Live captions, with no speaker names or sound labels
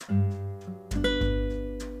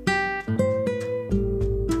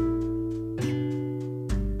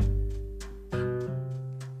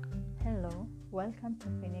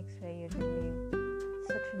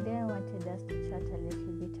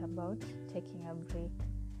taking a break.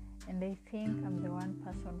 And I think I'm the one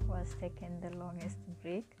person who has taken the longest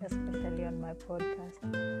break, especially on my podcast.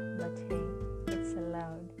 But hey, it's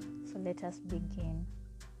allowed. So let us begin.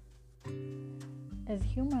 As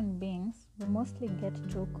human beings, we mostly get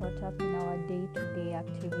too caught up in our day-to-day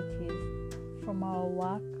activities, from our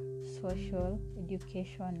work, social,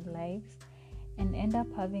 education lives, and end up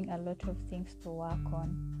having a lot of things to work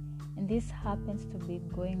on. And this happens to be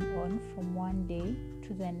going on from one day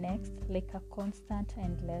to the next like a constant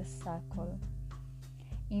endless circle.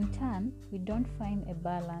 In turn, we don't find a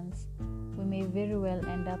balance. We may very well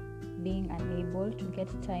end up being unable to get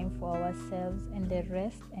time for ourselves, and the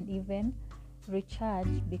rest and even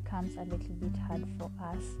recharge becomes a little bit hard for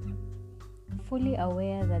us. Fully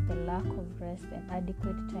aware that the lack of rest and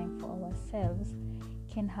adequate time for ourselves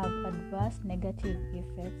can have adverse negative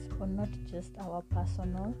effects on not just our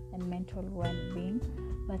personal and mental well-being,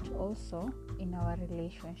 but also in our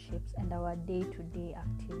relationships and our day-to-day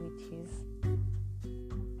activities.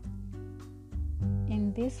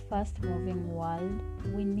 In this fast-moving world,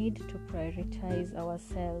 we need to prioritize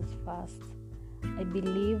ourselves first. I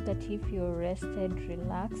believe that if you're rested,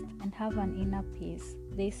 relaxed, and have an inner peace,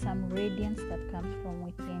 there's some radiance that comes from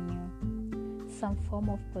within you, some form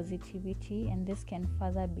of positivity, and this can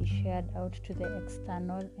further be shared out to the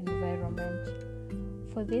external environment.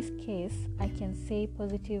 For this case, I can say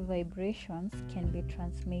positive vibrations can be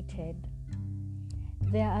transmitted.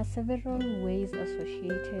 There are several ways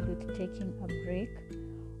associated with taking a break,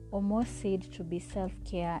 or more said to be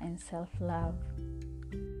self-care and self-love.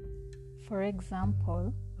 For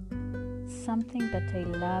example, something that I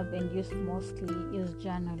love and use mostly is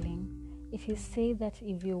journaling. It is said that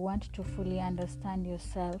if you want to fully understand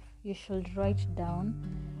yourself, you should write down,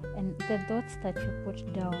 and the thoughts that you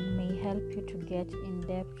put down may help you to get in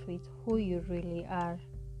depth with who you really are.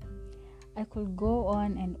 I could go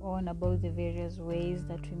on and on about the various ways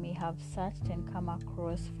that we may have searched and come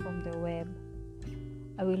across from the web.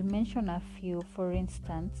 I will mention a few. For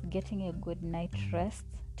instance, getting a good night's rest,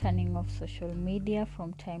 turning off social media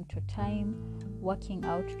from time to time, working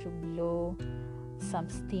out to blow some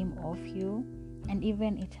steam off you, and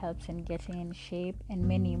even it helps in getting in shape, and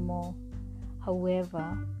many more.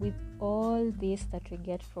 However, with all this that we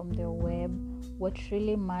get from the web, what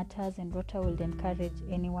really matters and what I would encourage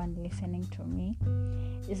anyone listening to me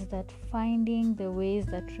is that finding the ways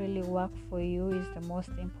that really work for you is the most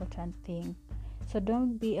important thing. So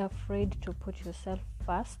don't be afraid to put yourself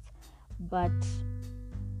first, but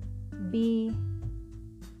be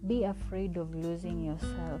afraid of losing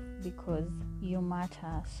yourself, because you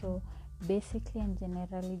matter. So basically and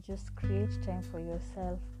generally, just create time for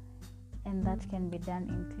yourself, and that can be done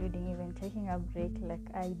including even taking a break like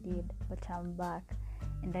I did, but I'm back,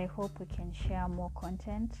 and I hope we can share more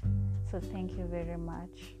content. So thank you very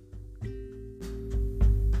much.